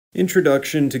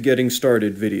Introduction to Getting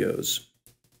Started videos.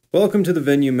 Welcome to the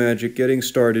VenueMagic Getting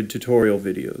Started tutorial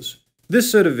videos. This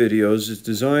set of videos is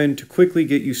designed to quickly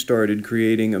get you started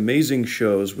creating amazing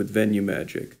shows with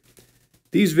VenueMagic.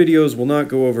 These videos will not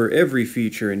go over every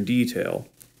feature in detail.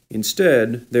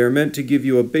 Instead, they are meant to give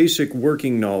you a basic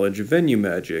working knowledge of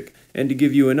VenueMagic and to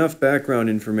give you enough background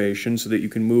information so that you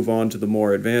can move on to the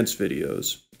more advanced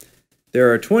videos.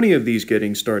 There are 20 of these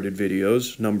Getting Started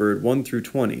videos, numbered 1 through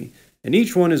 20, and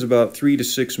each one is about 3 to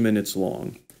 6 minutes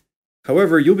long.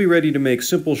 However, you'll be ready to make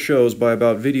simple shows by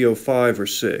about video 5 or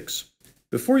 6.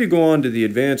 Before you go on to the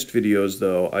advanced videos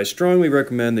though, I strongly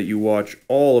recommend that you watch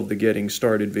all of the Getting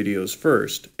Started videos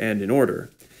first, and in order.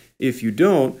 If you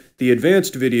don't, the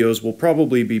advanced videos will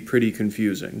probably be pretty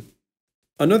confusing.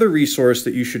 Another resource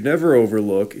that you should never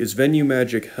overlook is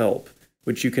VenueMagic Help,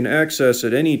 which you can access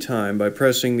at any time by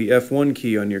pressing the F1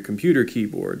 key on your computer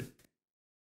keyboard.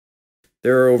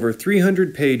 There are over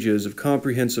 300 pages of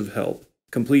comprehensive help,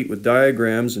 complete with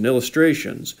diagrams and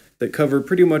illustrations that cover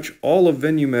pretty much all of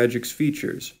VenueMagic's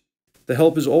features. The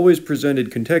help is always presented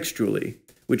contextually,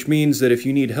 which means that if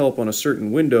you need help on a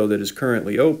certain window that is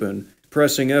currently open,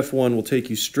 pressing F1 will take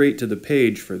you straight to the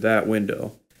page for that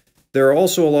window. There are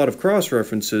also a lot of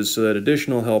cross-references so that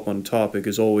additional help on a topic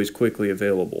is always quickly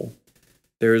available.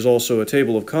 There is also a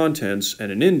table of contents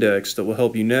and an index that will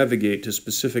help you navigate to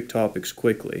specific topics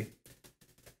quickly.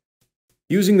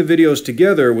 Using the videos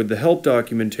together with the help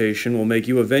documentation will make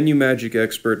you a VenueMagic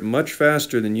expert much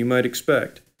faster than you might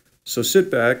expect. So sit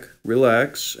back,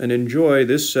 relax, and enjoy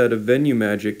this set of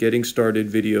VenueMagic Getting Started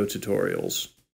video tutorials.